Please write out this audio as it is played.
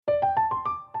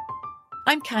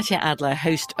I'm Katya Adler,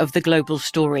 host of The Global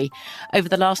Story. Over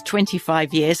the last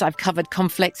 25 years, I've covered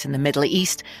conflicts in the Middle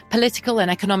East, political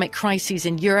and economic crises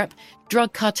in Europe,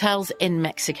 drug cartels in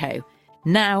Mexico.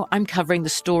 Now I'm covering the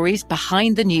stories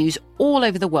behind the news all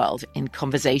over the world in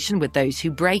conversation with those who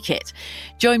break it.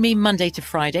 Join me Monday to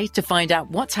Friday to find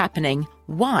out what's happening,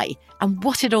 why, and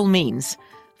what it all means.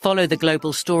 Follow The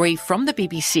Global Story from the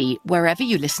BBC wherever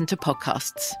you listen to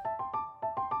podcasts.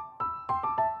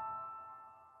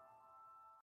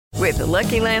 With the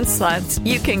Lucky Land Slots,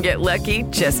 you can get lucky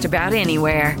just about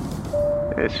anywhere.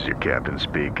 This is your captain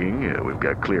speaking. We've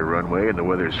got clear runway and the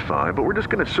weather's fine, but we're just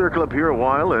going to circle up here a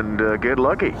while and get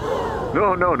lucky.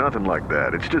 No, nothing like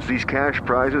that. It's just these cash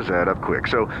prizes add up quick.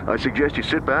 So I suggest you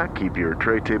sit back, keep your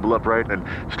tray table upright, and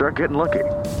start getting lucky.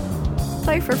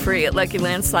 Play for free at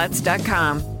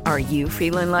LuckyLandSlots.com. Are you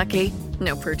feeling lucky?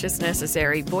 No purchase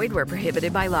necessary. Void where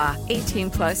prohibited by law.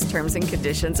 18+ terms and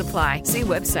conditions apply. See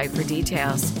website for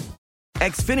details.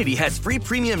 Xfinity has free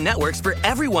premium networks for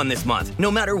everyone this month,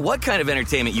 no matter what kind of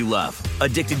entertainment you love.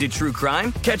 Addicted to true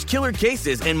crime? Catch killer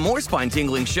cases and more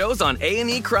spine-tingling shows on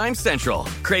A&E Crime Central.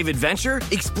 Crave adventure?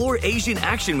 Explore Asian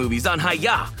action movies on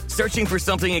Hi-YAH. Searching for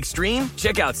something extreme?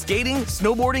 Check out skating,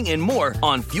 snowboarding, and more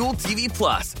on Fuel TV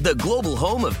Plus, the global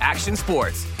home of action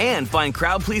sports. And find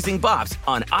crowd-pleasing bops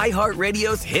on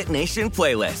iHeartRadio's Hit Nation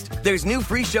playlist. There's new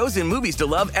free shows and movies to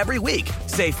love every week.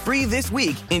 Say free this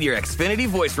week in your Xfinity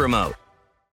voice remote.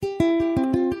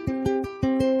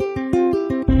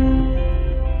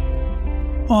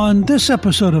 On this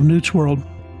episode of Newt's World,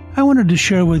 I wanted to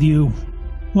share with you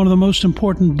one of the most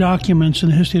important documents in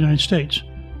the history of the United States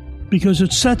because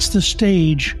it sets the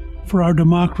stage for our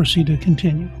democracy to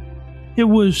continue. It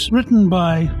was written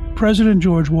by President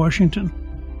George Washington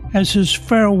as his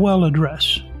farewell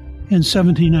address in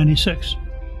 1796.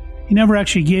 He never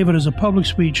actually gave it as a public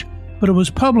speech, but it was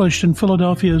published in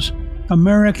Philadelphia's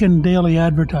American Daily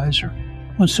Advertiser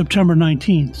on September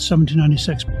 19th,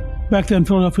 1796. Back then,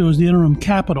 Philadelphia was the interim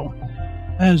capital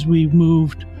as we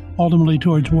moved ultimately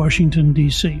towards Washington,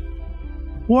 D.C.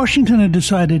 Washington had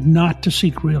decided not to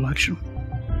seek re-election.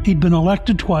 He'd been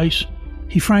elected twice.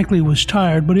 He frankly was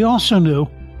tired, but he also knew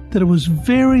that it was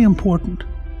very important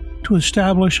to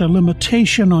establish a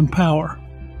limitation on power.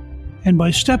 And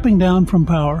by stepping down from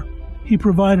power, he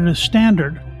provided a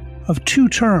standard of 2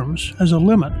 terms as a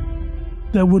limit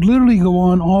that would literally go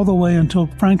on all the way until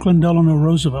Franklin Delano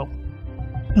Roosevelt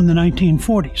in the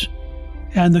 1940s.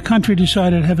 And the country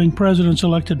decided having presidents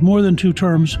elected more than 2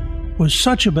 terms was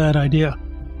such a bad idea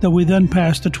that we then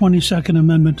passed the 22nd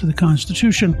Amendment to the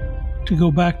Constitution to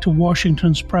go back to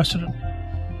Washington's precedent.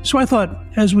 So I thought,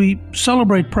 as we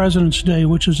celebrate President's Day,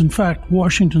 which is in fact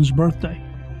Washington's birthday,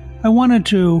 I wanted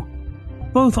to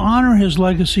both honor his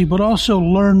legacy but also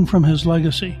learn from his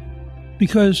legacy,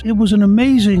 because it was an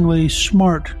amazingly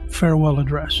smart farewell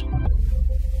address.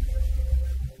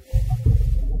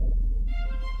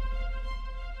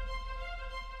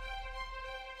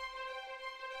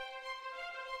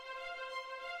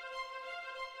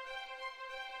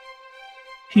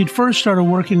 He'd first started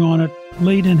working on it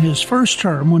late in his first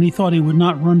term when he thought he would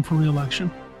not run for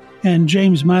re-election, and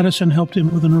James Madison helped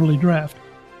him with an early draft.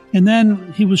 And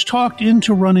then he was talked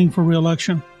into running for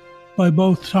re-election by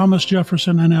both Thomas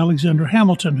Jefferson and Alexander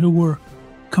Hamilton, who were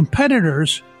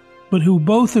competitors, but who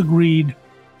both agreed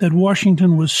that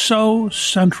Washington was so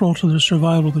central to the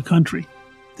survival of the country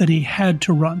that he had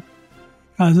to run.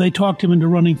 They talked him into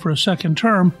running for a second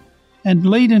term, and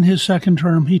late in his second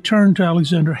term, he turned to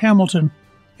Alexander Hamilton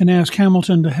and asked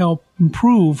Hamilton to help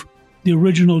improve the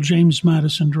original James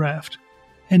Madison draft.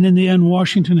 And in the end,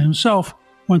 Washington himself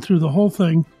went through the whole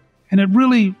thing, and it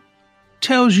really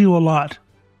tells you a lot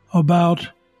about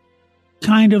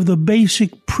kind of the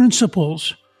basic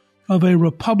principles of a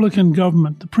Republican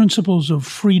government, the principles of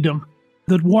freedom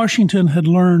that Washington had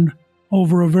learned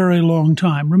over a very long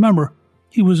time. Remember,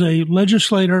 he was a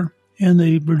legislator in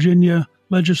the Virginia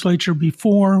legislature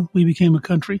before we became a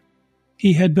country.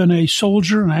 He had been a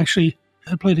soldier and actually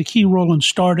had played a key role in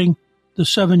starting the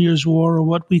 7 Years' War, or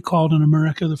what we called in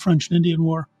America the French and Indian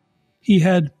War. He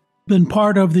had been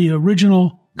part of the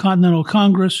original Continental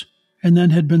Congress and then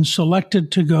had been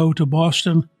selected to go to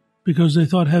Boston because they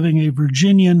thought having a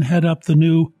Virginian head up the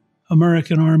new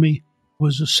American army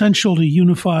was essential to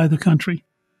unify the country.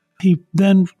 He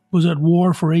then was at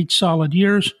war for 8 solid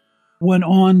years, went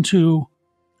on to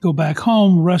go back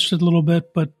home, rested a little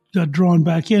bit, but got drawn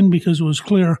back in because it was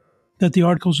clear that the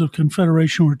Articles of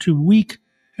Confederation were too weak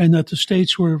and that the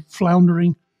states were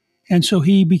floundering. And so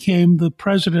he became the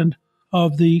president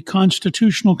of the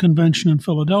Constitutional Convention in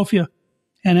Philadelphia.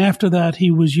 And after that,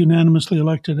 he was unanimously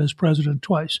elected as president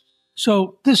twice.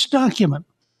 So this document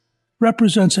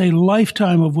represents a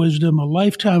lifetime of wisdom, a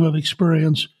lifetime of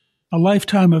experience, a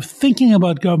lifetime of thinking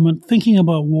about government, thinking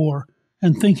about war,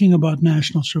 and thinking about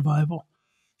national survival.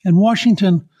 And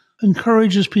Washington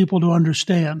encourages people to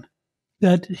understand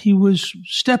that he was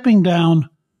stepping down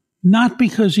not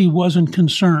because he wasn't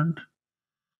concerned,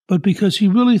 but because he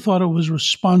really thought it was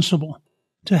responsible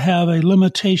to have a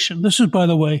limitation. This is, by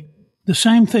the way, the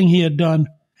same thing he had done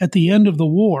at the end of the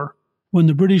war when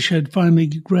the British had finally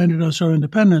granted us our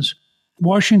independence.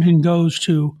 Washington goes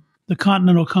to the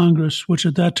Continental Congress, which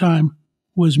at that time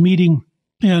was meeting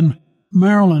in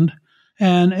Maryland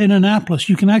and in Annapolis.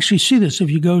 You can actually see this if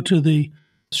you go to the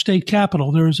state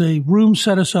capitol. There is a room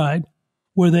set aside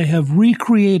where they have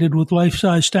recreated with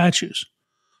life-size statues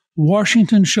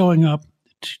Washington showing up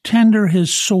to tender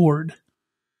his sword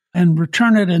and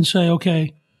return it and say,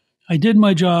 okay, I did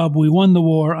my job, we won the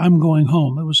war, I'm going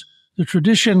home. It was the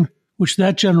tradition which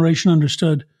that generation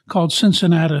understood called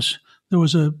Cincinnatus. There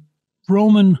was a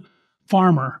Roman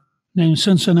farmer named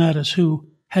Cincinnatus who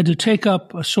had to take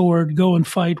up a sword, go and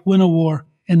fight, win a war,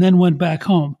 and then went back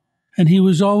home. And he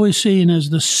was always seen as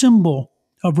the symbol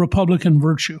of Republican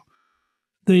virtue.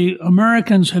 The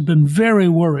Americans had been very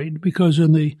worried because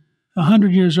in the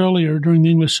 100 years earlier, during the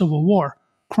English Civil War,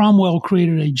 Cromwell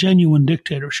created a genuine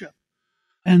dictatorship.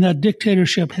 And that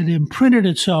dictatorship had imprinted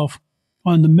itself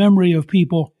on the memory of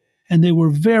people, and they were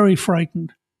very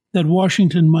frightened that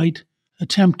Washington might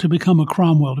attempt to become a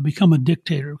Cromwell, to become a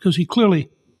dictator, because he clearly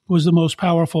was the most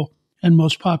powerful and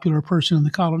most popular person in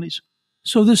the colonies.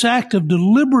 So this act of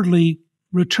deliberately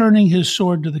returning his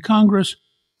sword to the Congress,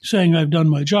 saying, I've done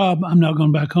my job, I'm now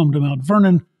going back home to Mount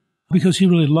Vernon, because he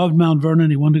really loved Mount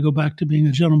Vernon. He wanted to go back to being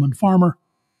a gentleman farmer.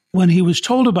 When he was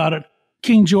told about it,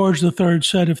 King George III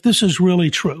said, if this is really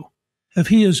true, if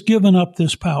he has given up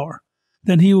this power,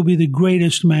 then he will be the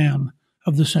greatest man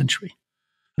of the century,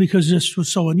 because this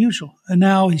was so unusual. And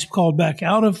now he's called back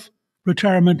out of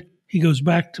retirement. He goes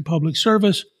back to public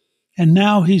service, and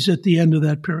now he's at the end of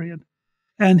that period.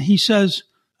 And he says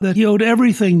that he owed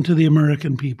everything to the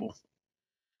American people.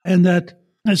 And that,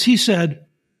 as he said,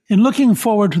 in looking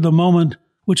forward to the moment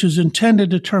which is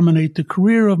intended to terminate the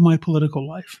career of my political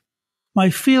life, my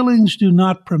feelings do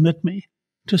not permit me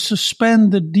to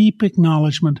suspend the deep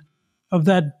acknowledgement of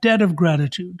that debt of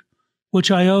gratitude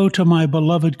which I owe to my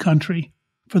beloved country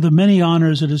for the many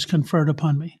honors it has conferred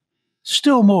upon me.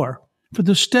 Still more, for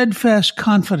the steadfast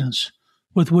confidence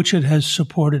with which it has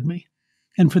supported me,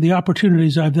 and for the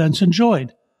opportunities I've thence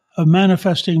enjoyed of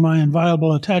manifesting my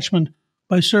inviolable attachment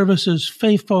by services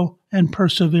faithful and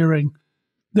persevering,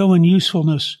 though in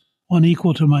usefulness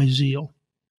unequal to my zeal.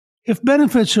 If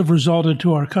benefits have resulted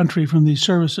to our country from these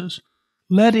services,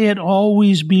 let it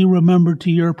always be remembered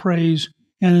to your praise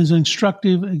and as an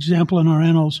instructive example in our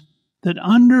annals that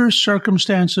under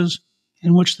circumstances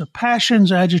in which the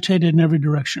passions agitated in every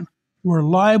direction were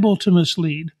liable to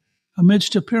mislead,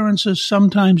 amidst appearances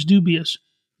sometimes dubious,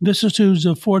 vicissitudes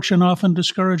of fortune often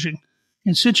discouraging,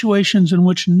 in situations in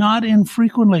which not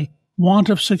infrequently want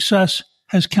of success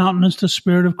has countenanced the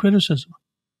spirit of criticism,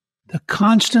 the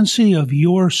constancy of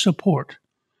your support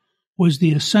was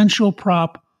the essential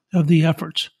prop of the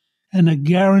efforts and a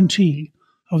guarantee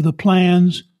of the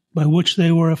plans by which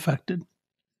they were effected.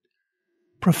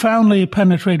 Profoundly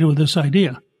penetrated with this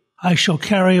idea, I shall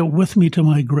carry it with me to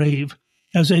my grave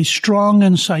as a strong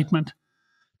incitement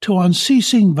to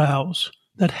unceasing vows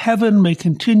that heaven may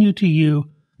continue to you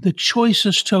the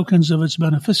choicest tokens of its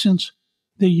beneficence,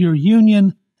 that your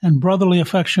union and brotherly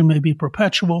affection may be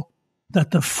perpetual,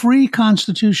 that the free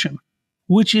Constitution,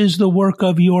 which is the work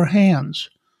of your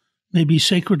hands, may be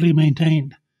sacredly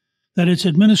maintained, that its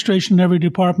administration in every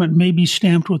department may be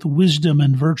stamped with wisdom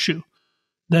and virtue,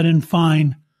 that, in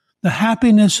fine, the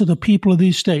happiness of the people of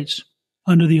these states,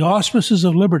 under the auspices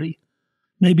of liberty,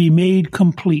 may be made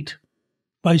complete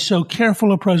by so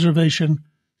careful a preservation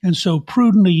and so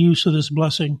prudent a use of this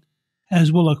blessing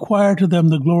as will acquire to them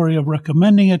the glory of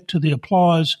recommending it to the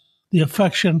applause, the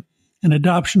affection, and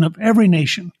adoption of every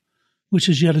nation which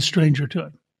is yet a stranger to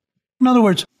it. In other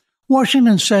words,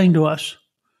 Washington's saying to us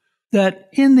that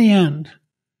in the end,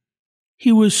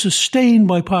 he was sustained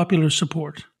by popular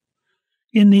support.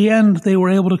 In the end, they were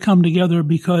able to come together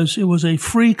because it was a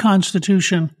free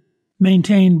constitution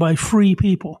maintained by free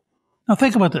people. Now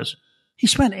think about this. He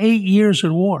spent 8 years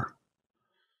at war.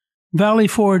 Valley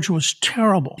Forge was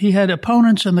terrible. He had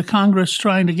opponents in the Congress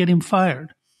trying to get him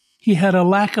fired. He had a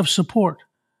lack of support.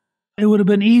 It would have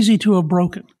been easy to have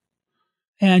broken.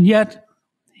 And yet,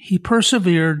 he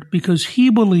persevered because he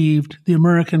believed the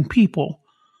American people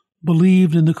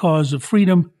believed in the cause of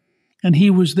freedom, and he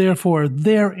was therefore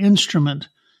their instrument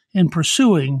in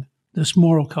pursuing this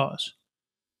moral cause.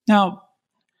 Now,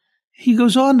 he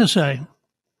goes on to say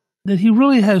that he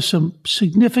really has some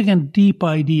significant, deep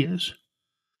ideas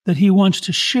that he wants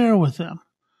to share with them.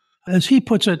 As he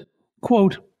puts it,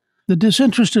 quote, the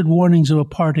disinterested warnings of a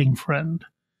parting friend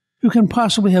who can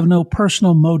possibly have no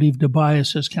personal motive to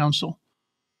bias his counsel.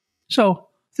 So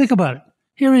think about it.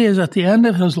 Here he is at the end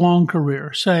of his long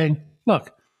career saying, look,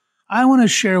 I want to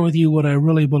share with you what I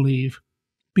really believe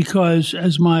because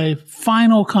as my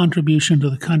final contribution to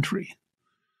the country,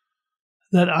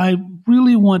 that I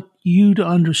really want you to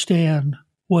understand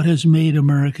what has made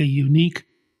America unique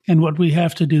and what we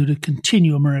have to do to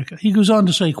continue America. He goes on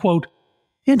to say, quote,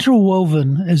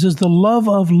 interwoven as is the love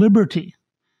of liberty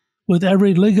with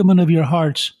every ligament of your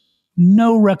hearts,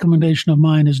 no recommendation of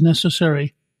mine is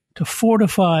necessary to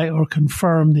fortify or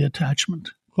confirm the attachment,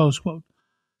 close quote.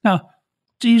 Now,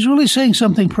 he's really saying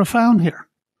something profound here.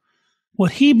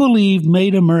 What he believed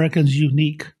made Americans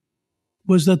unique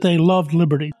was that they loved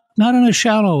liberty, not in a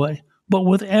shallow way, but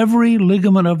with every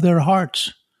ligament of their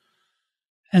hearts.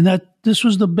 And that this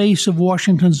was the base of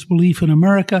Washington's belief in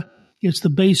America. It's the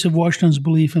base of Washington's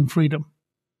belief in freedom.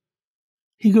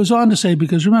 He goes on to say,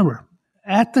 because remember,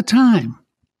 at the time,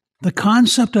 the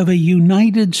concept of a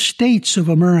United States of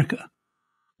America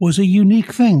was a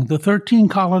unique thing. The 13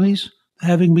 colonies,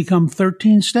 having become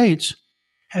 13 states,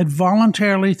 had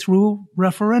voluntarily, through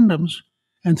referendums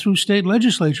and through state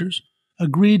legislatures,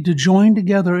 agreed to join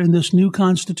together in this new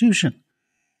Constitution.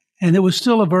 And it was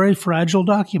still a very fragile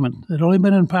document. It had only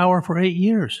been in power for 8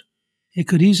 years. It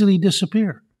could easily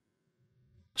disappear.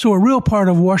 So a real part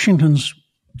of Washington's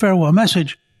farewell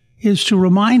message is to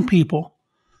remind people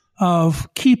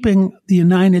of keeping the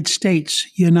United States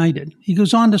united. He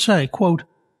goes on to say, quote,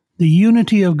 the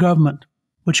unity of government,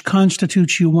 which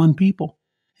constitutes you one people,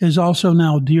 is also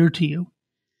now dear to you.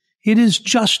 It is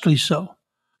justly so,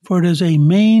 for it is a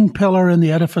main pillar in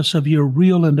the edifice of your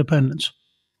real independence,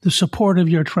 the support of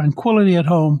your tranquility at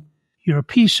home, your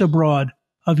peace abroad,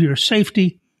 of your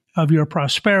safety, of your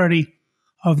prosperity,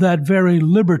 of that very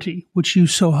liberty which you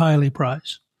so highly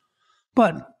prize.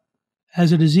 But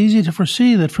as it is easy to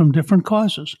foresee that from different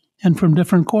causes and from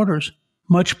different quarters,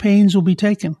 much pains will be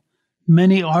taken,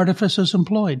 many artifices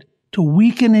employed, to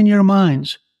weaken in your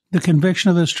minds the conviction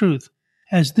of this truth,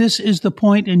 as this is the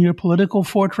point in your political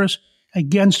fortress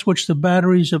against which the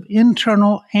batteries of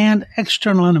internal and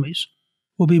external enemies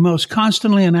will be most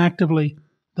constantly and actively,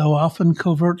 though often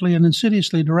covertly and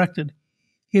insidiously directed.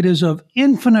 It is of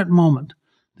infinite moment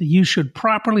that you should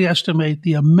properly estimate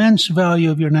the immense value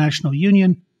of your national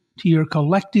union to your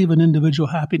collective and individual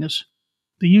happiness,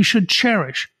 that you should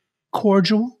cherish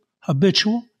cordial,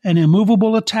 habitual, and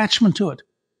immovable attachment to it,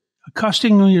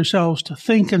 accustoming yourselves to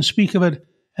think and speak of it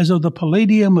as of the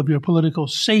palladium of your political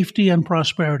safety and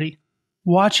prosperity,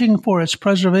 watching for its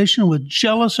preservation with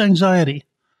jealous anxiety,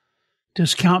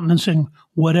 discountenancing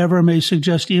whatever may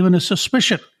suggest even a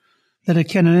suspicion that it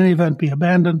can in any event be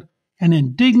abandoned, and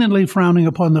indignantly frowning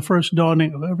upon the first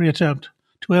dawning of every attempt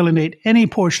to alienate any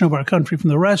portion of our country from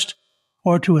the rest,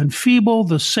 or to enfeeble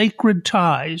the sacred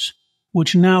ties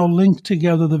which now link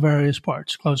together the various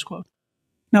parts, close quote.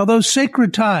 Now, those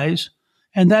sacred ties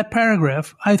and that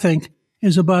paragraph, I think,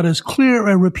 is about as clear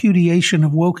a repudiation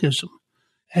of wokeism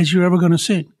as you're ever going to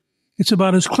see. It's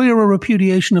about as clear a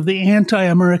repudiation of the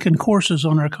anti-American courses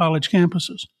on our college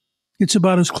campuses. It's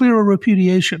about as clear a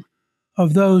repudiation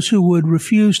of those who would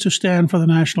refuse to stand for the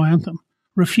national anthem,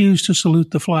 refuse to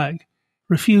salute the flag,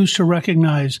 refuse to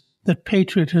recognize that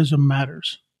patriotism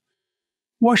matters.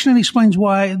 Washington explains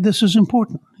why this is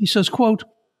important. He says, quote,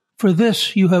 for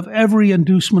this you have every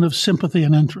inducement of sympathy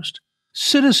and interest.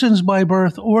 Citizens by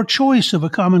birth or choice of a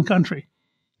common country.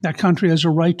 That country has a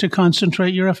right to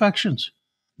concentrate your affections.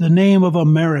 The name of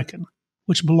American,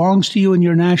 which belongs to you in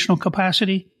your national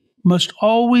capacity, must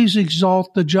always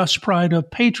exalt the just pride of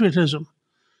patriotism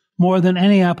more than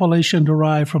any appellation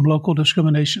derived from local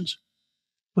discriminations.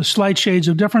 With slight shades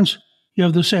of difference, you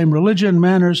have the same religion,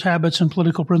 manners, habits, and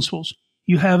political principles.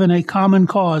 You have in a common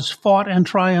cause fought and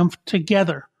triumphed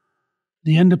together.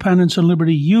 The independence and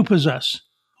liberty you possess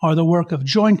are the work of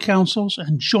joint councils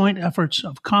and joint efforts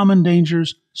of common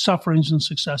dangers, sufferings, and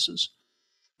successes.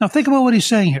 Now think about what he's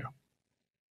saying here.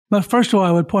 But first of all,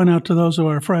 I would point out to those of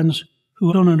our friends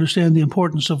who don't understand the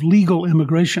importance of legal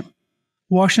immigration.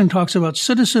 Washington talks about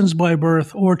citizens by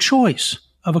birth or choice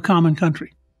of a common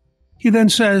country. He then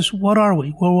says, what are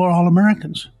we? Well, we're all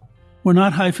Americans. We're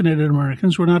not hyphenated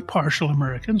Americans. We're not partial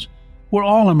Americans. We're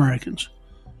all Americans.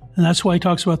 And that's why he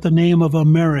talks about the name of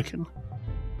American,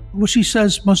 which he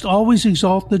says must always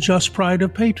exalt the just pride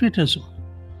of patriotism.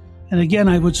 And again,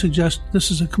 I would suggest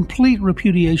this is a complete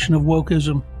repudiation of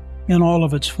wokeism in all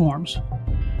of its forms.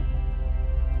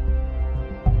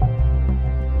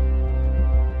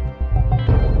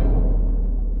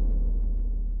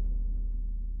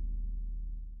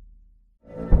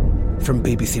 From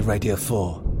BBC Radio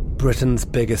 4, Britain's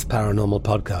biggest paranormal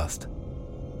podcast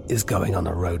is going on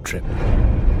a road trip.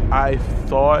 I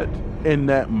thought in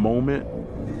that moment,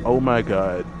 oh my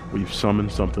God, we've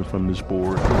summoned something from this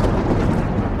board.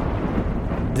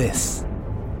 This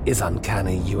is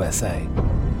Uncanny USA.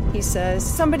 He says,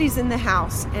 somebody's in the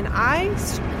house, and I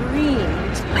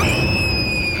screamed.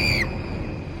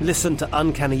 Listen to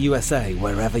Uncanny USA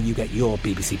wherever you get your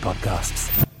BBC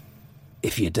podcasts,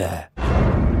 if you dare.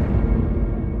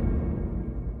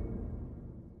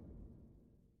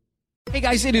 Hey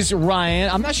guys, it is Ryan.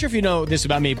 I'm not sure if you know this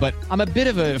about me, but I'm a bit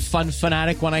of a fun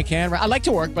fanatic when I can. I like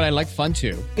to work, but I like fun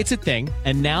too. It's a thing.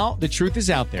 And now the truth is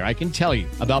out there. I can tell you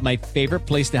about my favorite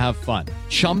place to have fun.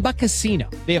 Chumba Casino.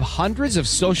 They have hundreds of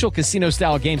social casino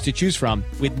style games to choose from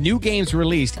with new games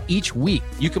released each week.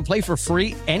 You can play for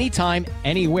free anytime,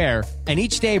 anywhere. And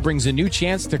each day brings a new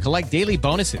chance to collect daily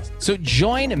bonuses. So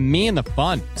join me in the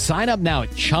fun. Sign up now at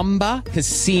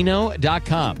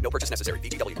ChumbaCasino.com. No purchase necessary.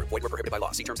 VGW. Void where prohibited by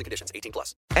law. See terms and conditions. 18+.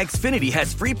 Xfinity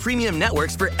has free premium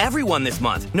networks for everyone this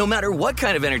month, no matter what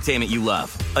kind of entertainment you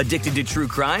love. Addicted to true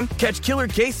crime? Catch killer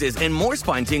cases and more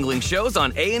spine-tingling shows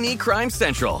on A&E Crime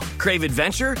Central. Crave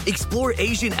adventure? Explore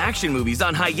Asian action movies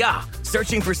on Hi-YAH.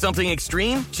 Searching for something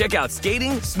extreme? Check out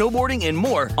skating, snowboarding, and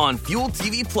more on Fuel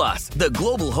TV Plus, the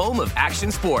global home of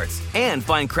action sports. And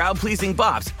find crowd-pleasing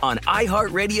bops on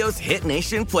iHeartRadio's Hit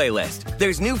Nation playlist.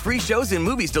 There's new free shows and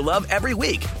movies to love every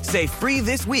week. Say free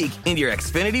this week in your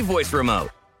Xfinity voice remote.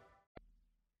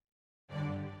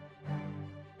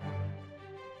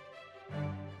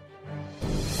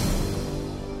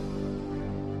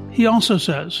 He also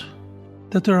says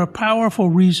that there are powerful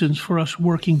reasons for us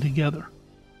working together.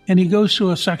 And he goes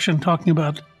through a section talking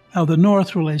about how the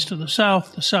North relates to the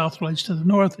South relates to the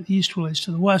North, the East relates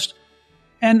to the West.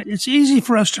 And it's easy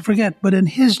for us to forget, but in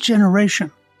his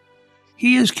generation,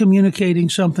 he is communicating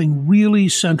something really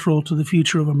central to the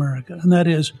future of America, and that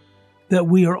is that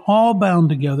we are all bound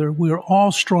together, we are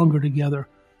all stronger together,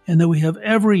 and that we have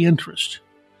every interest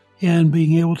in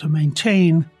being able to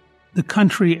maintain the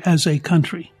country as a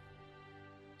country.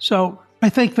 So I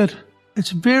think that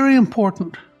it's very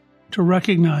important to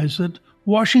recognize that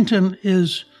Washington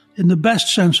is, in the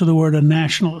best sense of the word, a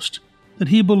nationalist, that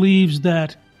he believes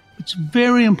that it's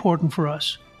very important for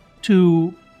us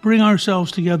to bring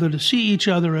ourselves together to see each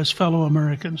other as fellow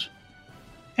Americans.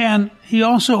 And he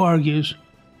also argues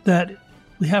that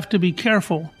we have to be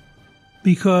careful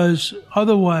because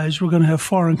otherwise we're going to have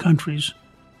foreign countries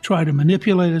try to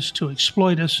manipulate us, to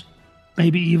exploit us,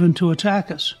 maybe even to attack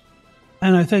us.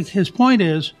 And I think his point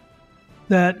is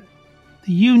that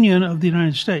the Union of the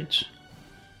United States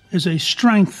is a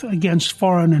strength against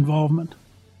foreign involvement,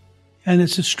 and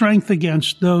it's a strength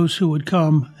against those who would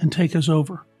come and take us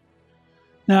over.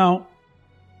 Now,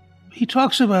 he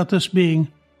talks about this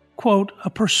being, quote, a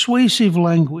persuasive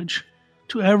language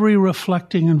to every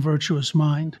reflecting and virtuous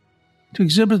mind, to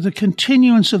exhibit the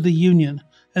continuance of the Union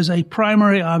as a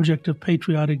primary object of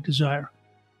patriotic desire.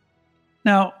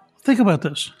 Now, think about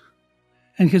this,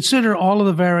 and consider all of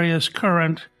the various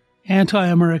current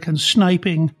anti-American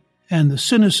sniping and the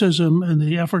cynicism and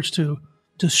the efforts to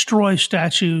destroy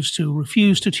statues, to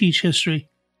refuse to teach history.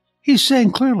 He's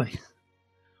saying clearly,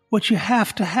 what you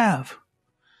have to have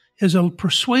is a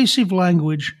persuasive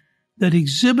language that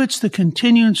exhibits the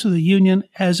continuance of the Union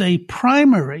as a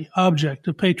primary object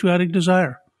of patriotic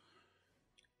desire.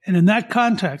 And in that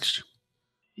context,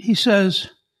 he says,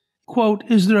 quote,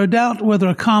 is there a doubt whether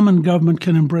a common government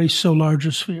can embrace so large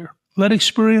a sphere? Let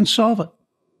experience solve it.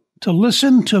 To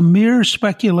listen to mere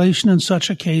speculation in such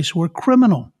a case were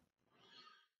criminal.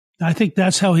 I think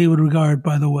that's how he would regard,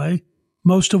 by the way,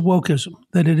 most of wokeism,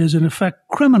 that it is in effect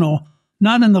criminal,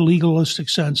 not in the legalistic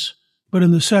sense, but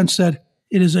in the sense that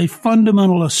it is a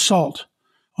fundamental assault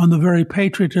on the very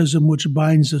patriotism which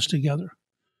binds us together.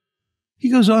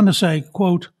 He goes on to say,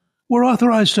 quote, we're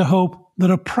authorized to hope that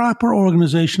a proper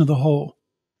organization of the whole,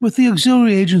 with the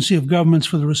auxiliary agency of governments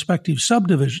for the respective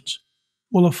subdivisions,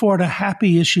 will afford a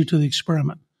happy issue to the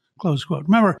experiment, close quote.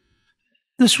 Remember,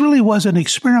 this really was an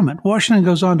experiment. Washington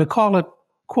goes on to call it,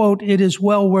 quote, it is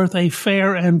well worth a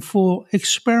fair and full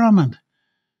experiment.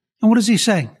 And what is he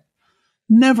saying?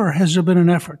 Never has there been an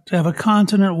effort to have a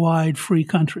continent-wide free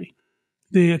country.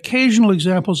 The occasional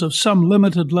examples of some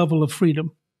limited level of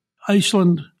freedom,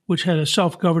 Iceland, which had a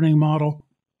self-governing model,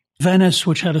 Venice,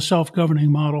 which had a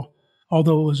self-governing model,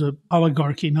 although it was an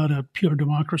oligarchy, not a pure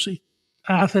democracy,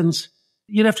 Athens,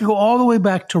 you'd have to go all the way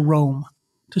back to Rome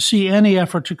to see any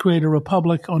effort to create a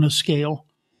republic on a scale.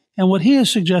 And what he is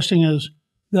suggesting is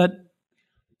that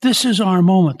this is our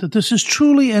moment, that this is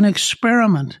truly an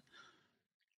experiment,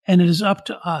 and it is up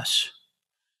to us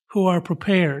who are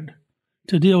prepared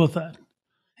to deal with that.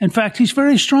 In fact, he's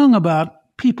very strong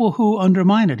about people who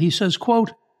undermine it. He says,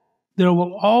 quote, "There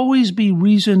will always be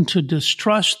reason to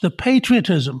distrust the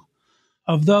patriotism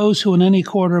of those who in any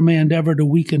quarter may endeavor to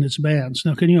weaken its bands."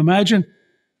 Now, can you imagine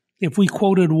if we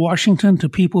quoted Washington to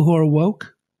people who are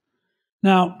woke?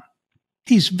 Now,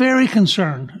 he's very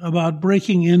concerned about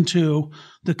breaking into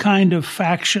the kind of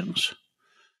factions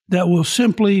that will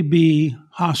simply be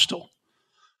hostile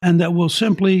and that will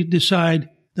simply decide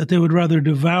that they would rather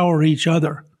devour each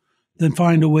other than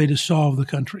find a way to solve the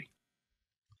country.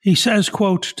 He says,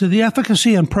 quote, "To the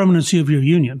efficacy and permanency of your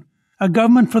union, a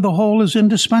government for the whole is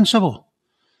indispensable.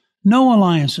 No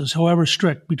alliances, however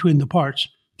strict between the parts,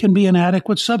 can be an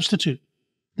adequate substitute.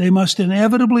 They must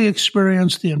inevitably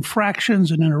experience the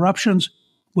infractions and interruptions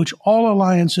which all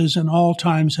alliances in all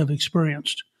times have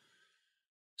experienced.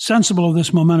 Sensible of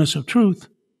this momentous of truth,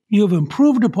 you have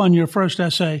improved upon your first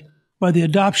essay by the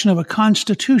adoption of a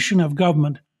constitution of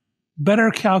government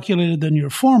better calculated than your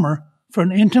former for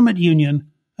an intimate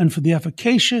union and for the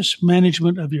efficacious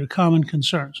management of your common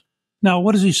concerns." Now,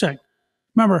 what is he saying?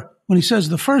 Remember, when he says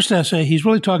the first essay, he's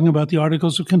really talking about the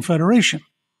Articles of Confederation,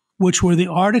 which were the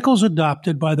articles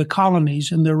adopted by the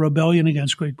colonies in their rebellion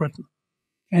against Great Britain.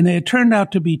 And they had turned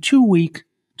out to be too weak,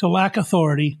 to lack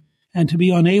authority, and to be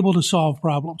unable to solve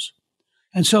problems.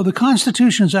 And so the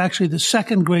Constitution is actually the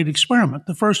second great experiment.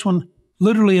 The first one,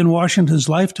 literally in Washington's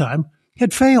lifetime,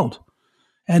 had failed.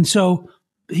 And so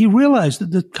he realized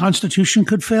that the Constitution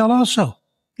could fail also.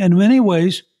 In many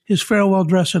ways, his farewell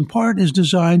address in part is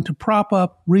designed to prop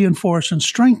up, reinforce, and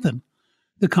strengthen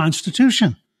the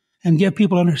Constitution and get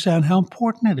people to understand how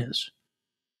important it is.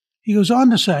 He goes on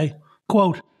to say,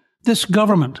 quote, "This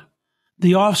government,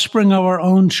 the offspring of our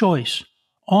own choice,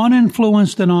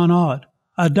 uninfluenced and unawed,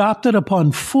 adopted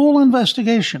upon full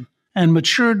investigation and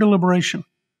mature deliberation,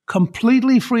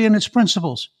 completely free in its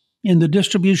principles, in the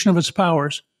distribution of its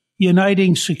powers,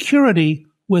 uniting security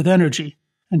with energy,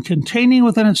 and containing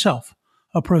within itself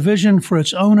a provision for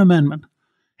its own amendment,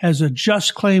 has a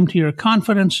just claim to your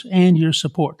confidence and your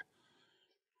support.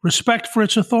 Respect for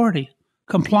its authority,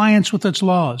 compliance with its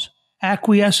laws,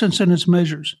 acquiescence in its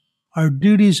measures, are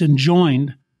duties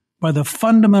enjoined by the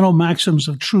fundamental maxims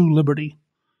of true liberty."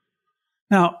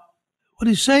 Now, what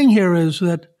he's saying here is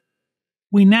that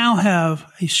we now have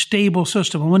a stable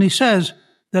system. And when he says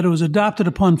that it was adopted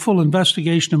upon full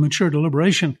investigation and mature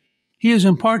deliberation, he is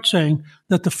in part saying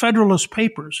that the Federalist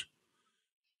Papers,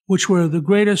 which were the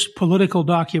greatest political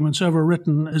documents ever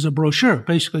written as a brochure,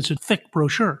 basically it's a thick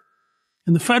brochure,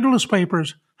 and the Federalist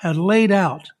Papers had laid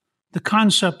out the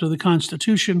concept of the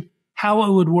Constitution, how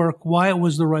it would work, why it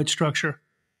was the right structure,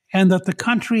 and that the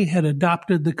country had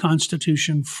adopted the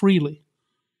Constitution freely.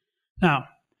 Now,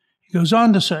 he goes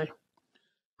on to say,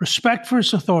 respect for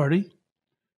its authority,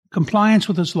 compliance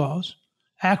with its laws,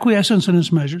 acquiescence in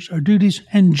its measures are duties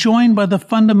enjoined by the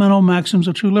fundamental maxims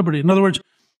of true liberty. In other words,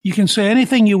 you can say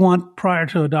anything you want prior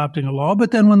to adopting a law,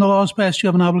 but then when the law is passed, you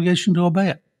have an obligation to obey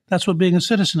it. That's what being a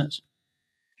citizen is.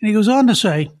 And he goes on to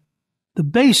say, the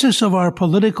basis of our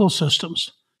political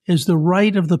systems is the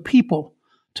right of the people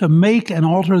to make and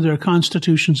alter their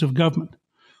constitutions of government.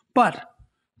 But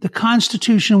the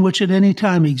Constitution which at any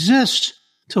time exists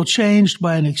till changed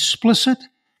by an explicit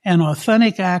and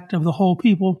authentic act of the whole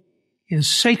people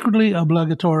is sacredly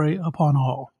obligatory upon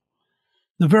all.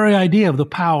 The very idea of the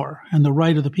power and the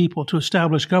right of the people to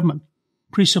establish government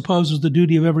presupposes the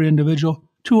duty of every individual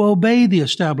to obey the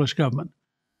established government.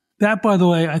 That, by the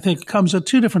way, I think comes in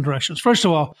two different directions. First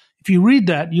of all, if you read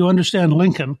that, you understand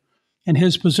Lincoln and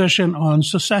his position on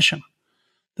secession.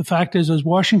 The fact is, as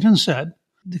Washington said,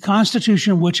 the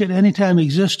Constitution which at any time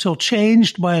exists till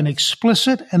changed by an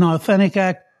explicit and authentic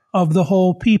act of the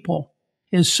whole people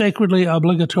is sacredly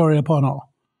obligatory upon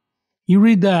all. You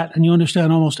read that and you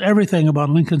understand almost everything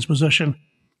about Lincoln's position,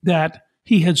 that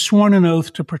he had sworn an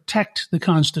oath to protect the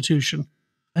Constitution.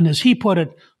 And as he put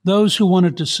it, those who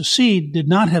wanted to secede did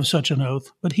not have such an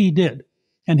oath, but he did,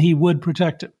 and he would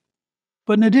protect it.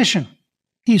 But in addition,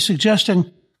 he's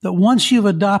suggesting that once you've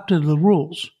adopted the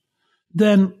rules,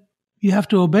 then you have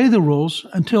to obey the rules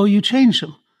until you change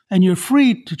them, and you're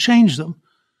free to change them.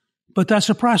 But that's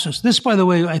a process. This, by the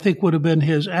way, I think would have been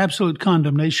his absolute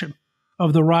condemnation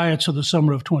of the riots of the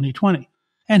summer of 2020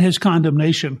 and his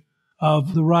condemnation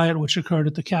of the riot which occurred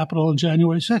at the Capitol on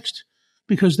January 6th,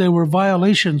 because they were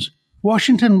violations.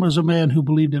 Washington was a man who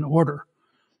believed in order.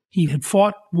 He had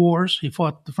fought wars. He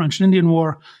fought the French and Indian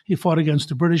War. He fought against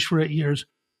the British for 8 years.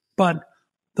 But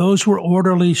those were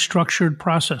orderly, structured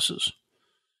processes.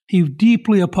 He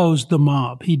deeply opposed the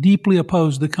mob. He deeply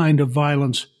opposed the kind of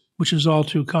violence which is all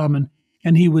too common,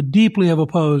 and he would deeply have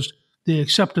opposed the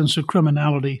acceptance of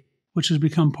criminality which has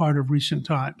become part of recent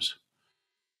times.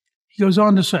 He goes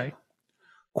on to say,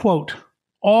 quote,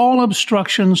 all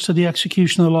obstructions to the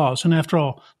execution of the laws. And after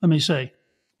all, let me say,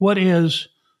 what is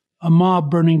a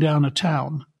mob burning down a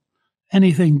town?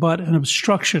 Anything but an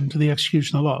obstruction to the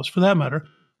execution of the laws. For that matter,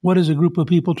 what is a group of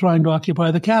people trying to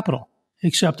occupy the Capitol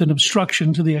except an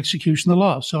obstruction to the execution of the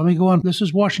laws? So let me go on. This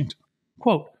is Washington.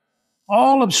 Quote,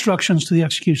 all obstructions to the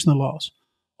execution of the laws,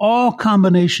 all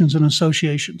combinations and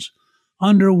associations,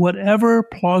 under whatever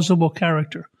plausible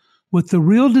character, with the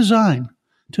real design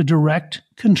to direct,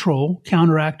 control,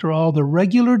 counteract, or all the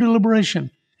regular deliberation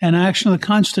and action of the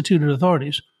constituted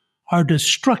authorities, are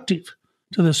destructive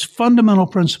to this fundamental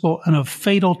principle and of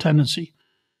fatal tendency.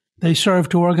 They serve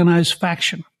to organize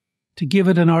faction, to give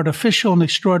it an artificial and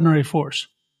extraordinary force,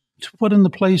 to put in the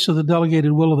place of the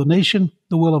delegated will of the nation,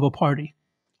 the will of a party,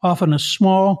 often a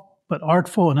small but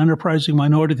artful and enterprising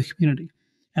minority of the community,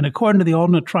 and according to the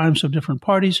alternate triumphs of different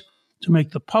parties, to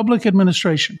make the public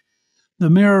administration the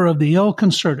mirror of the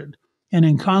ill-concerted and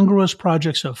incongruous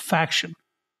projects of faction,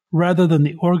 rather than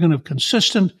the organ of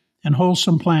consistent and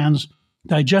wholesome plans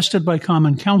digested by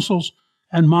common councils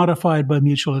and modified by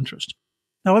mutual interest.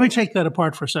 Now, let me take that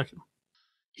apart for a second.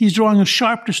 He's drawing a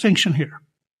sharp distinction here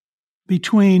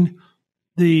between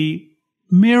the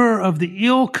mirror of the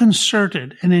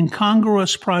ill-concerted and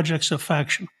incongruous projects of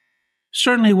faction,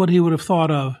 certainly what he would have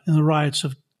thought of in the riots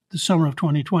of the summer of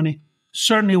 2020,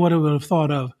 certainly what he would have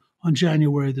thought of on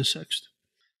January the 6th.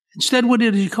 Instead, what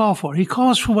did he call for? He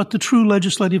calls for what the true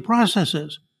legislative process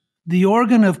is, the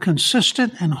organ of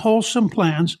consistent and wholesome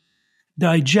plans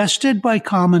digested by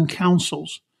common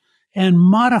councils and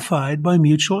modified by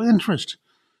mutual interest.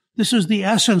 This is the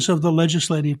essence of the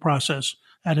legislative process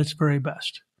at its very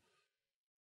best.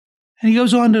 And he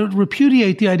goes on to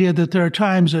repudiate the idea that there are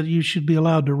times that you should be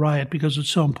allowed to riot because it's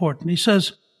so important. He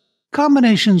says,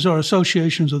 combinations or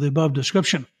associations of the above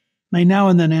description may now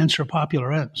and then answer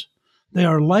popular ends. They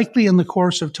are likely in the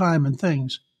course of time and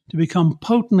things to become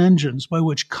potent engines by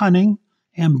which cunning,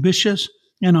 ambitious,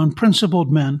 and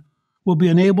unprincipled men will be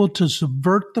enabled to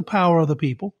subvert the power of the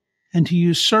people and to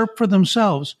usurp for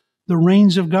themselves the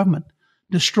reins of government,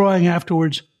 destroying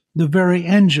afterwards the very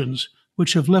engines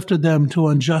which have lifted them to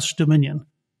unjust dominion.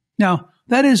 Now,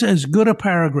 that is as good a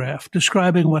paragraph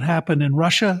describing what happened in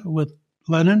Russia with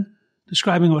Lenin,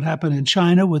 describing what happened in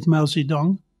China with Mao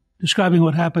Zedong, describing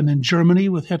what happened in Germany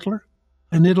with Hitler,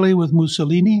 in Italy with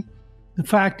Mussolini. The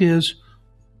fact is,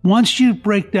 once you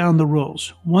break down the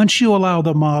rules, once you allow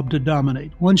the mob to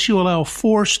dominate, once you allow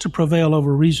force to prevail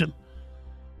over reason,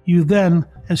 you then,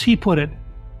 as he put it,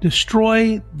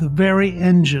 destroy the very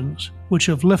engines which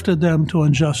have lifted them to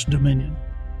unjust dominion,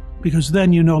 because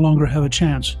then you no longer have a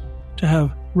chance to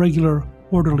have regular,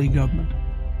 orderly government.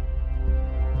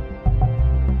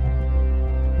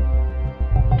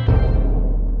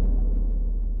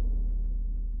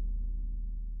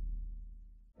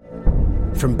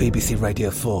 From BBC Radio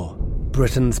 4,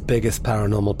 Britain's biggest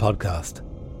paranormal podcast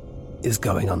is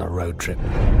going on a road trip.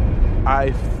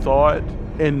 I thought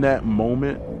in that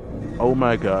moment, oh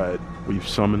my God, we've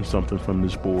summoned something from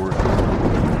this board.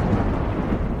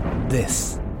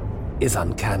 This is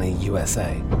Uncanny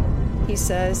USA. He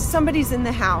says, somebody's in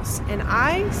the house, and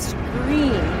I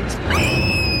screamed.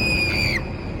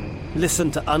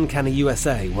 Listen to Uncanny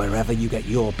USA wherever you get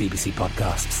your BBC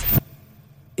podcasts,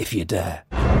 if you dare.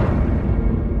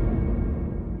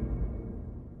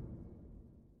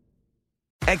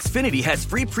 Xfinity has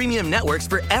free premium networks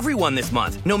for everyone this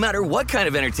month, no matter what kind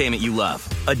of entertainment you love.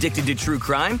 Addicted to true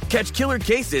crime? Catch killer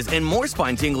cases and more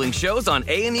spine-tingling shows on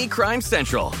A&E Crime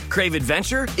Central. Crave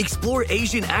adventure? Explore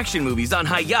Asian action movies on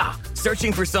Hi-YAH.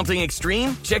 Searching for something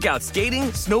extreme? Check out skating,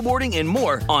 snowboarding, and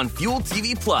more on Fuel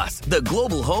TV Plus, the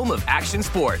global home of action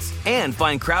sports. And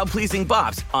find crowd-pleasing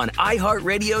bops on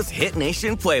iHeartRadio's Hit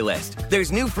Nation playlist.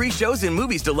 There's new free shows and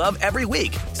movies to love every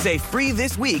week. Say free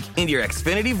this week in your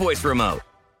Xfinity voice remote.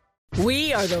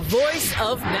 We are the voice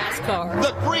of NASCAR.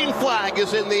 The green flag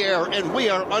is in the air, and we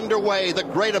are underway. The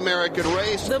Great American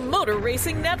Race. The Motor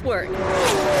Racing Network.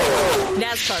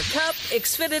 NASCAR Cup,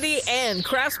 Xfinity, and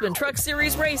Craftsman Truck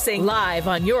Series Racing live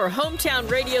on your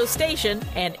hometown radio station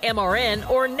and MRN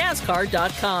or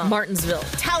NASCAR.com. Martinsville,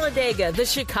 Talladega, the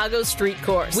Chicago Street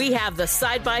Course. We have the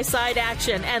side-by-side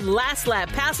action and last lap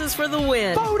passes for the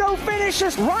win. Photo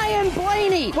finishes. Ryan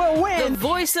Blaney will win. The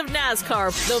voice of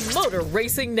NASCAR, the Motor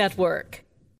Racing Network.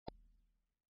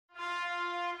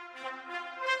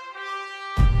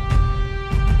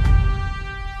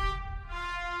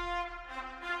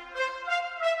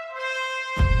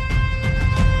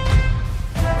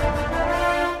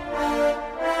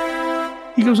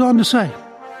 He goes on to say,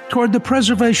 toward the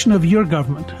preservation of your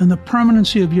government and the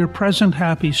permanency of your present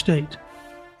happy state,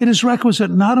 it is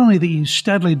requisite not only that you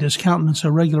steadily discountenance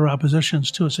irregular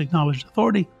oppositions to its acknowledged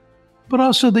authority, but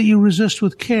also that you resist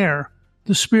with care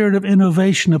the spirit of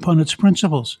innovation upon its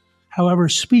principles, however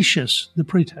specious the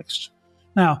pretext.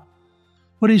 Now,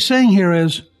 what he's saying here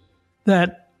is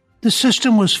that the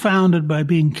system was founded by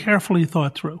being carefully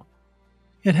thought through.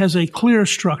 It has a clear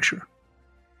structure,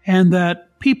 and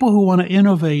that people who want to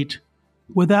innovate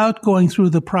without going through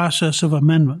the process of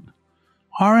amendment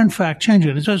are in fact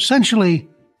changing it. It's essentially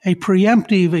a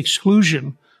preemptive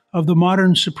exclusion of the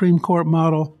modern Supreme Court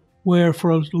model where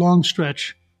for a long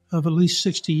stretch of at least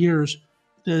 60 years,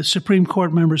 the Supreme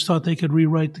Court members thought they could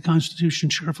rewrite the Constitution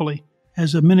cheerfully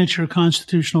as a miniature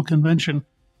constitutional convention,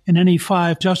 and any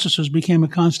 5 justices became a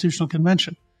constitutional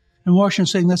convention. And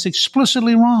Washington's saying that's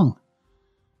explicitly wrong.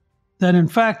 That in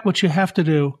fact what you have to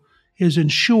do is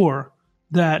ensure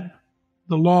that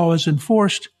the law is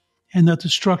enforced and that the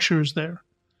structure is there.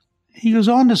 He goes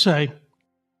on to say,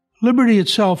 liberty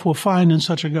itself will find in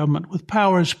such a government, with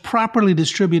powers properly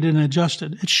distributed and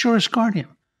adjusted, its surest guardian.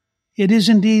 It is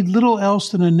indeed little else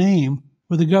than a name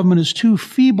where the government is too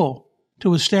feeble to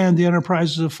withstand the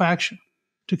enterprises of faction,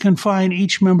 to confine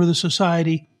each member of the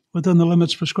society within the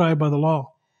limits prescribed by the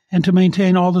law, and to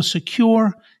maintain all the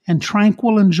secure and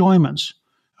tranquil enjoyments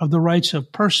of the rights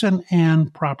of person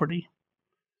and property.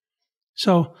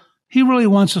 So he really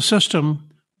wants a system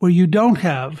where you don't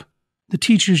have the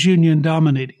teachers' union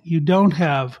dominating, you don't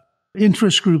have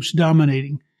interest groups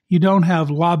dominating, you don't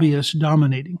have lobbyists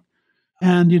dominating,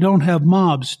 and you don't have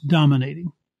mobs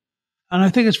dominating. And I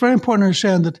think it's very important to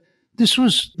understand that this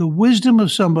was the wisdom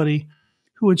of somebody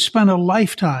who had spent a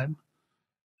lifetime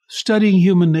studying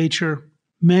human nature,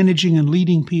 managing and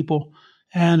leading people,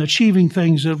 and achieving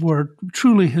things that were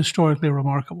truly historically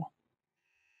remarkable.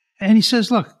 And he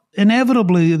says, look,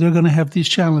 inevitably they're going to have these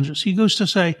challenges. He goes to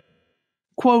say,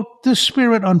 quote, this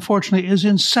spirit, unfortunately, is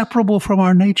inseparable from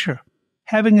our nature,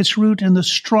 having its root in the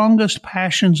strongest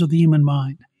passions of the human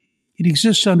mind. It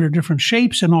exists under different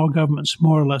shapes in all governments,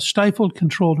 more or less stifled,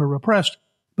 controlled, or repressed,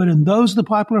 but in those of the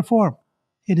popular form,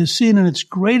 it is seen in its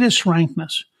greatest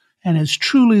rankness and is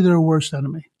truly their worst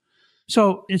enemy.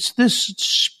 So it's this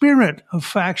spirit of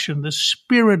faction, this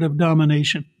spirit of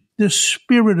domination, this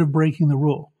spirit of breaking the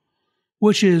rule,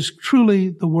 which is truly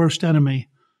the worst enemy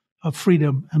of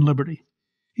freedom and liberty.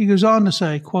 He goes on to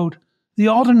say, quote, the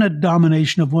alternate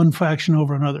domination of one faction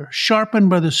over another, sharpened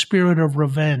by the spirit of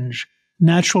revenge,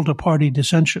 natural to party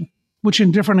dissension, which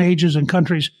in different ages and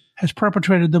countries has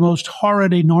perpetrated the most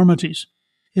horrid enormities,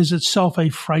 is itself a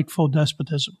frightful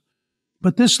despotism.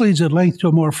 But this leads at length to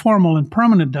a more formal and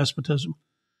permanent despotism.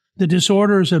 The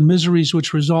disorders and miseries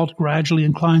which result gradually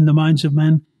incline the minds of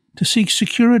men to seek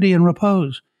security and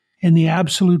repose in the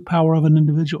absolute power of an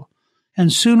individual.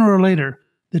 And sooner or later,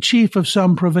 the chief of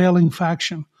some prevailing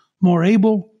faction, more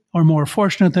able or more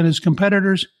fortunate than his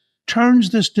competitors,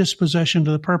 turns this dispossession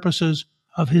to the purposes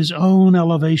of his own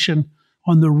elevation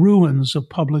on the ruins of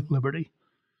public liberty.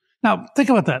 Now, think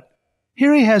about that.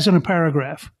 Here he has in a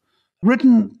paragraph,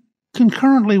 written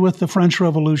concurrently with the French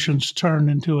Revolution's turn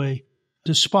into a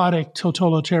despotic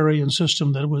totalitarian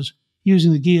system that was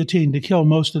using the guillotine to kill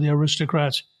most of the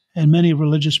aristocrats and many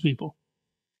religious people.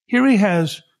 Here he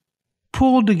has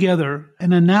pulled together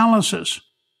an analysis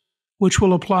which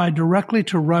will apply directly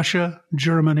to Russia,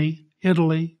 Germany,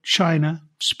 Italy, China,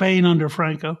 Spain under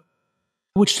Franco,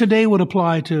 which today would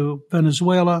apply to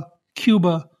Venezuela,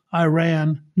 Cuba,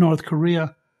 Iran, North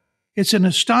Korea. It's an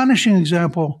astonishing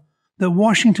example that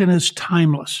Washington is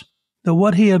timeless, that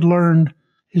what he had learned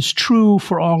is true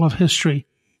for all of history,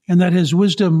 and that his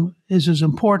wisdom is as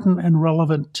important and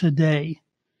relevant today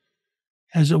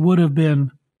as it would have been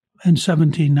in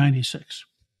 1796.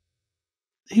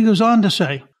 He goes on to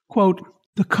say, quote,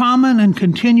 the common and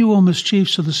continual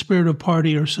mischiefs of the spirit of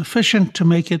party are sufficient to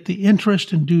make it the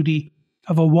interest and duty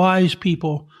of a wise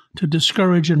people to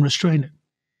discourage and restrain it.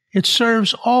 It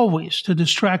serves always to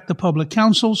distract the public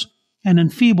councils and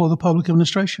enfeeble the public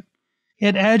administration.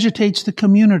 It agitates the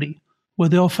community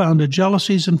with ill-founded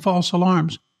jealousies and false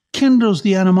alarms, kindles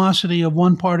the animosity of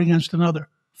one part against another,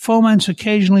 foments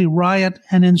occasionally riot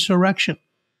and insurrection.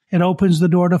 It opens the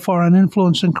door to foreign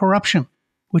influence and corruption,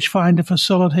 which find a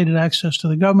facilitated access to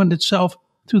the government itself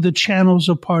through the channels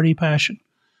of party passion.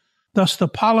 Thus, the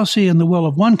policy and the will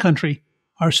of one country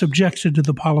are subjected to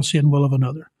the policy and will of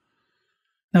another.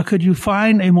 Now, could you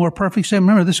find a more perfect statement?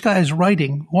 Remember, this guy is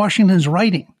writing, Washington's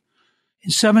writing in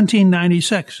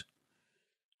 1796.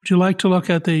 Would you like to look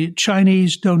at the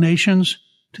Chinese donations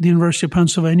to the University of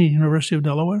Pennsylvania, University of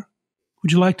Delaware?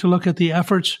 Would you like to look at the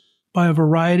efforts by a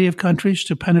variety of countries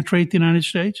to penetrate the United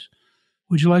States?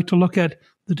 Would you like to look at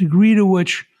the degree to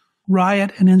which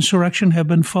riot and insurrection have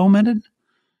been fomented?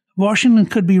 Washington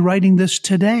could be writing this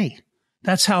today.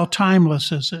 That's how timeless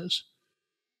this is.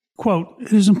 Quote,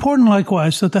 "It is important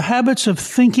likewise that the habits of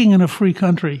thinking in a free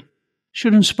country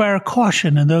should inspire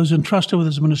caution in those entrusted with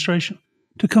this administration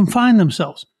to confine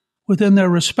themselves within their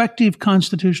respective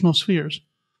constitutional spheres,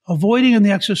 avoiding in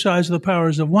the exercise of the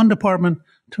powers of one department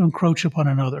to encroach upon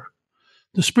another.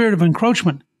 The spirit of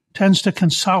encroachment tends to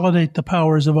consolidate the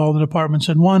powers of all the departments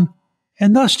in one,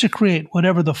 and thus to create,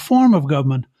 whatever the form of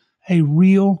government, a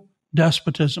real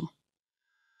despotism.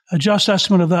 A just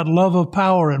estimate of that love of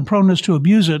power and proneness to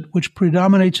abuse it, which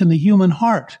predominates in the human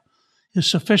heart, is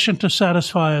sufficient to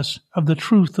satisfy us of the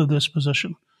truth of this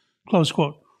position." Close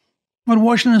quote. What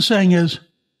Washington is saying is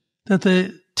that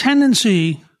the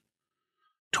tendency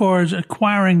towards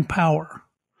acquiring power,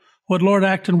 what Lord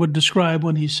Acton would describe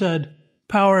when he said,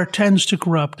 power tends to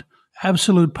corrupt,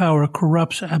 absolute power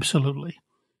corrupts absolutely.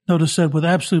 Notice that with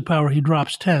absolute power, he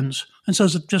drops tens and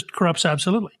says it just corrupts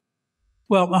absolutely.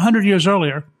 Well, 100 years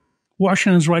earlier,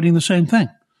 Washington's writing the same thing.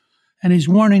 And he's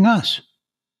warning us,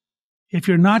 if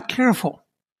you're not careful,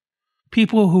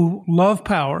 people who love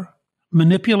power,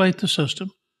 manipulate the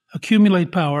system,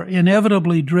 accumulate power,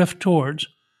 inevitably drift towards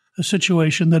a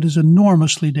situation that is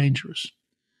enormously dangerous.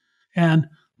 And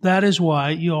that is why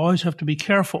you always have to be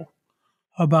careful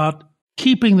about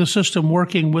keeping the system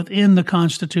working within the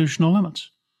constitutional limits.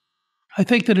 I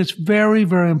think that it's very,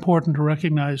 very important to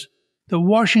recognize that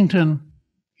Washington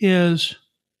is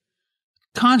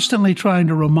constantly trying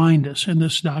to remind us in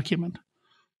this document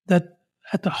that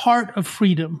at the heart of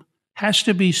freedom has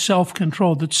to be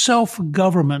self-control, that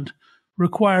self-government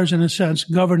requires, in a sense,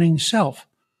 governing self.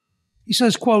 He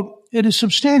says, quote, "It is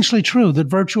substantially true that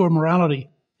virtue or morality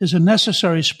is a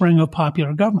necessary spring of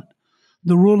popular government.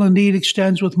 The rule indeed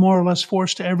extends with more or less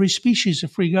force to every species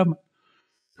of free government.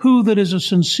 Who that is a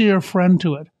sincere friend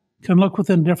to it can look with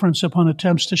indifference upon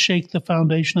attempts to shake the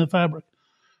foundation of the fabric?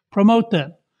 Promote,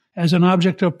 then, as an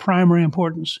object of primary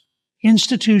importance,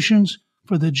 institutions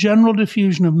for the general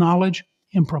diffusion of knowledge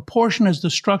in proportion as the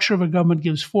structure of a government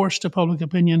gives force to public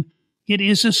opinion. It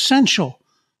is essential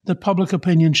that public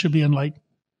opinion should be enlightened."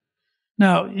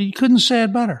 Now, you couldn't say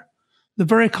it better. The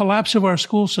very collapse of our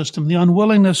school system, the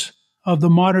unwillingness of the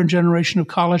modern generation of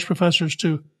college professors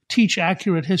to teach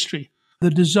accurate history, the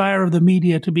desire of the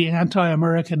media to be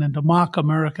anti-American and to mock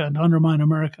America and undermine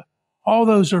America, all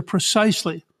those are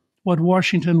precisely what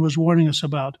Washington was warning us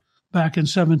about back in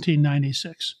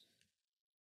 1796.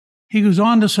 He goes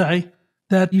on to say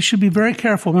that you should be very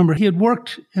careful. Remember, he had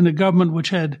worked in a government which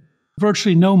had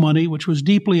virtually no money, which was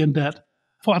deeply in debt,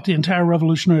 fought the entire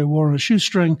Revolutionary War on a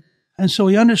shoestring, and so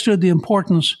he understood the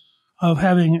importance of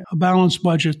having a balanced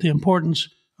budget, the importance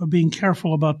of being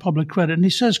careful about public credit. And he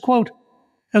says, quote,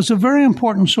 "As a very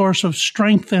important source of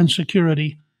strength and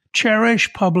security,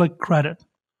 cherish public credit.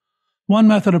 One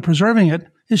method of preserving it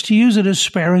is to use it as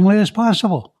sparingly as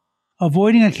possible,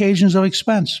 avoiding occasions of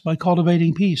expense by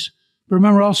cultivating peace. But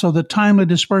remember also that timely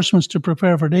disbursements to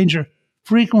prepare for danger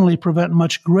frequently prevent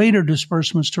much greater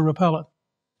disbursements to repel it.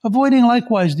 Avoiding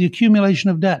likewise the accumulation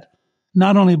of debt,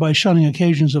 not only by shunning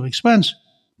occasions of expense,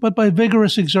 but by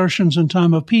vigorous exertions in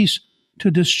time of peace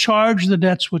to discharge the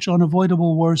debts which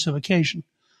unavoidable wars have occasioned,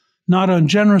 not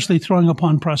ungenerously throwing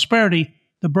upon prosperity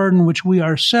the burden which we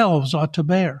ourselves ought to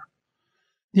bear.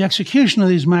 The execution of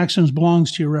these maxims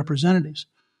belongs to your representatives,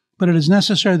 but it is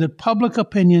necessary that public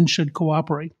opinion should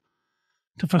cooperate.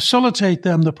 To facilitate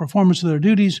them the performance of their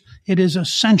duties, it is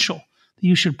essential that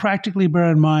you should practically bear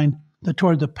in mind that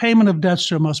toward the payment of debts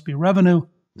there must be revenue,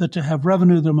 that to have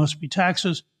revenue there must be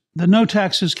taxes, that no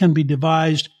taxes can be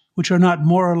devised which are not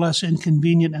more or less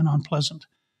inconvenient and unpleasant.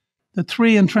 The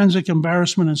three intrinsic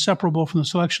embarrassment inseparable from the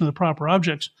selection of the proper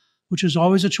objects, which is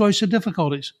always a choice of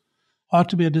difficulties, ought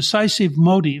to be a decisive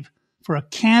motive for a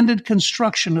candid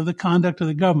construction of the conduct of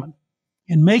the government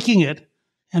in making it,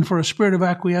 and for a spirit of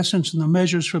acquiescence in the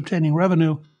measures for obtaining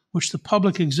revenue which the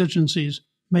public exigencies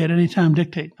may at any time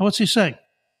dictate. Now, what's he saying?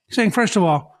 He's saying, first of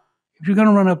all, if you're going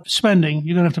to run up spending,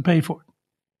 you're going to have to pay for it.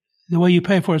 The way you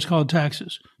pay for it is called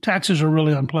taxes. Taxes are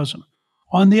really unpleasant.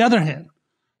 On the other hand,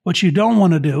 what you don't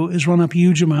want to do is run up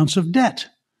huge amounts of debt.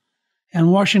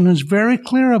 And Washington's very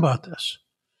clear about this.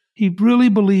 He really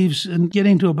believes in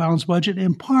getting to a balanced budget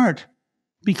in part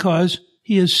because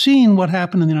he has seen what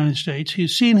happened in the United States. He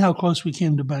has seen how close we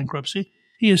came to bankruptcy.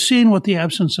 He has seen what the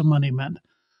absence of money meant.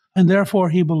 And therefore,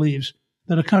 he believes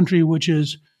that a country which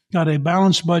has got a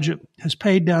balanced budget, has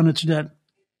paid down its debt,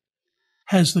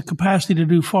 has the capacity to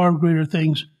do far greater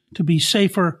things, to be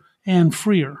safer and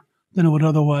freer than it would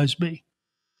otherwise be.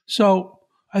 So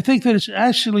I think that it's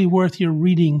actually worth your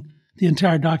reading the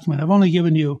entire document. I've only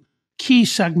given you key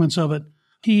segments of it.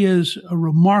 He is a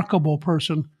remarkable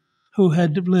person who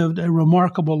had lived a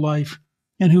remarkable life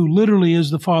and who literally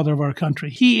is the father of our country.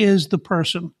 He is the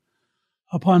person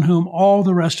upon whom all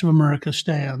the rest of America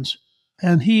stands.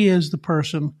 And he is the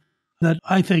person that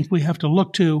I think we have to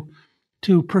look to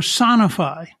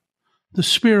personify the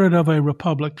spirit of a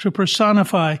republic, to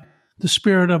personify the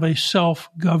spirit of a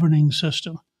self-governing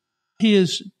system. He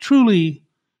is truly,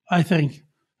 I think,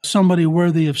 somebody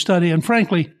worthy of study. And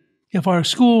frankly, if our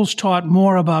schools taught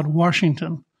more about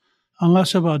Washington and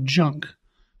less about junk,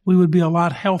 we would be a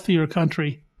lot healthier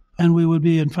country, and we would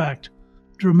be, in fact,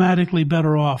 dramatically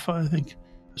better off, I think.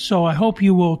 So I hope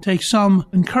you will take some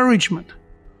encouragement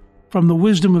from the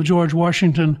wisdom of George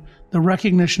Washington, the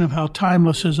recognition of how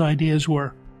timeless his ideas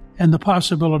were, and the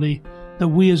possibility that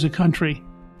we as a country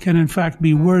can, in fact,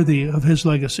 be worthy of his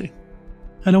legacy.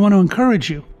 And I want to encourage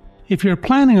you, if you're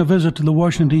planning a visit to the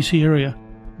Washington, D.C. area,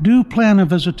 do plan a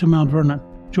visit to Mount Vernon,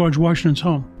 George Washington's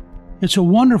home. It's a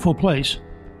wonderful place.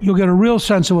 You'll get a real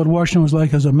sense of what Washington was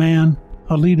like as a man,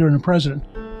 a leader, and a president.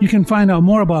 You can find out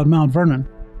more about Mount Vernon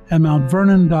at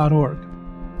mountvernon.org.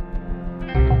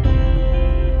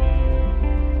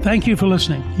 Thank you for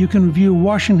listening. You can view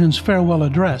Washington's farewell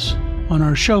address on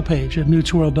our show page at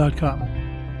newtsworld.com.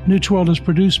 Newt's World is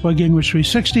produced by Gingrich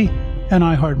 360 and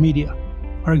iHeartMedia.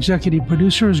 Our executive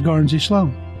producer is Garnsey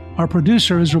Sloan. Our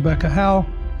producer is Rebecca Howell,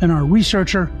 and our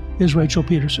researcher is Rachel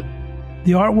Peterson.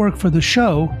 The artwork for the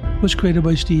show was created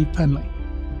by Steve Penley.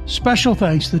 Special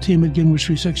thanks to the team at Gingrich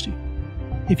 360.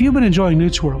 If you've been enjoying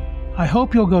Newt's World, I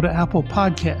hope you'll go to Apple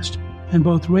Podcast and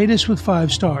both rate us with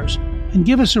 5 stars and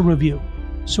give us a review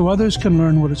so others can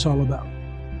learn what it's all about.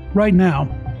 Right now,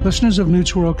 listeners of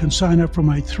Newt's World can sign up for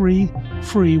my 3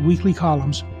 free weekly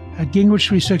columns at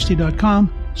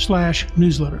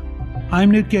gingrich360.com/newsletter.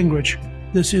 I'm Newt Gingrich.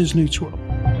 This is Newt's World.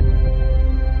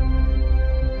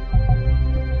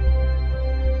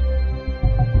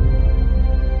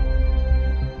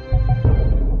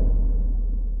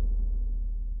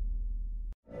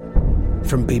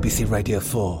 From BBC Radio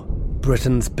 4,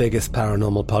 Britain's biggest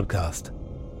paranormal podcast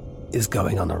is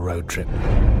going on a road trip.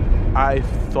 I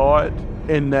thought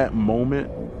in that moment,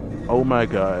 oh my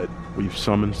God, we've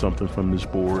summoned something from this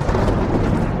board.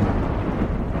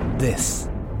 This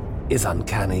is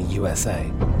Uncanny USA.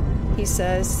 He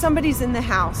says, somebody's in the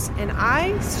house, and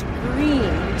I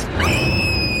screamed.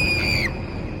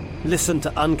 Listen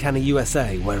to Uncanny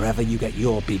USA wherever you get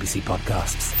your BBC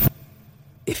podcasts,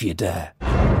 if you dare.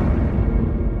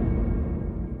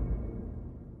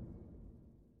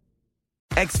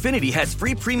 Xfinity has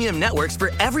free premium networks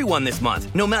for everyone this month,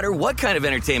 no matter what kind of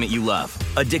entertainment you love.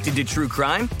 Addicted to true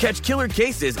crime? Catch killer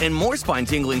cases and more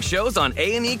spine-tingling shows on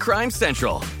A&E Crime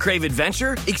Central. Crave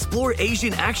adventure? Explore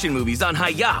Asian action movies on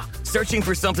Hi-YAH. Searching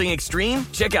for something extreme?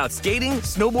 Check out skating,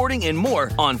 snowboarding, and more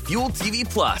on Fuel TV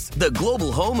Plus, the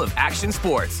global home of action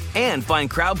sports. And find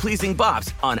crowd-pleasing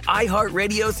bops on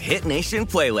iHeartRadio's Hit Nation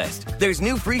playlist. There's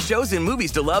new free shows and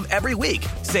movies to love every week.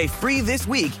 Say free this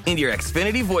week in your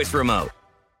Xfinity voice remote.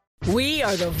 We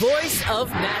are the voice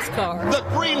of NASCAR. The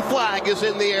green flag is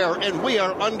in the air, and we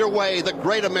are underway. The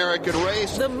great American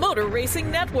race. The Motor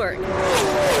Racing Network.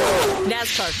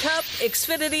 NASCAR Cup,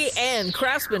 Xfinity, and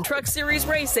Craftsman Truck Series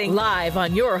Racing live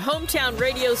on your hometown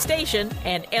radio station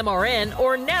and MRN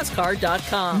or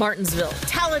NASCAR.com. Martinsville,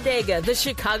 Talladega, the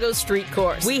Chicago Street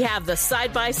Course. We have the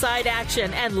side-by-side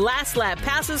action and last lap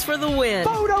passes for the win.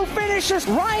 Photo finishes.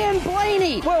 Ryan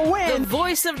Blaney will win. The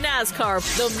voice of NASCAR,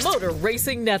 the Motor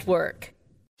Racing Network.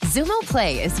 Xumo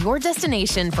Play is your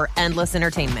destination for endless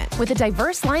entertainment. With a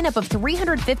diverse lineup of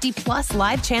 350-plus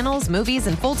live channels, movies,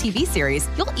 and full TV series,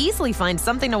 you'll easily find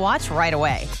something to watch right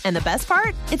away. And the best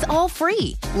part? It's all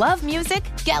free. Love music?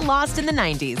 Get lost in the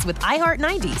 90s with iHeart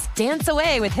 90s, dance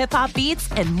away with hip-hop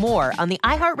beats, and more on the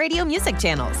iHeartRadio music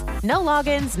channels. No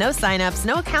logins, no signups,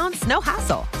 no accounts, no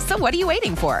hassle. So what are you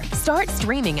waiting for? Start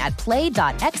streaming at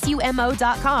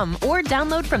play.xumo.com or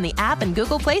download from the app and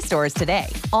Google Play stores today.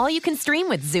 All you can stream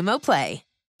with Xumo Play.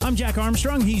 I'm Jack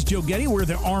Armstrong. He's Joe Getty. We're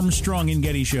the Armstrong and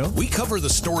Getty Show. We cover the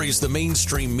stories the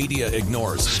mainstream media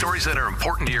ignores. Stories that are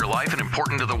important to your life and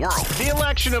important to the world. The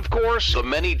election, of course. The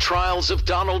many trials of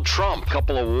Donald Trump.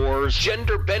 Couple of wars.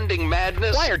 Gender-bending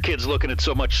madness. Why are kids looking at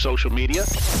so much social media?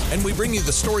 And we bring you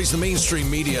the stories the mainstream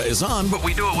media is on, but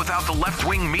we do it without the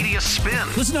left-wing media spin.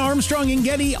 Listen to Armstrong and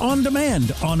Getty on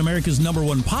demand on America's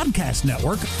 #1 podcast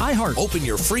network, iHeart. Open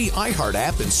your free iHeart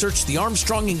app and search the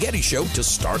Armstrong and Getty Show to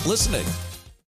start listening.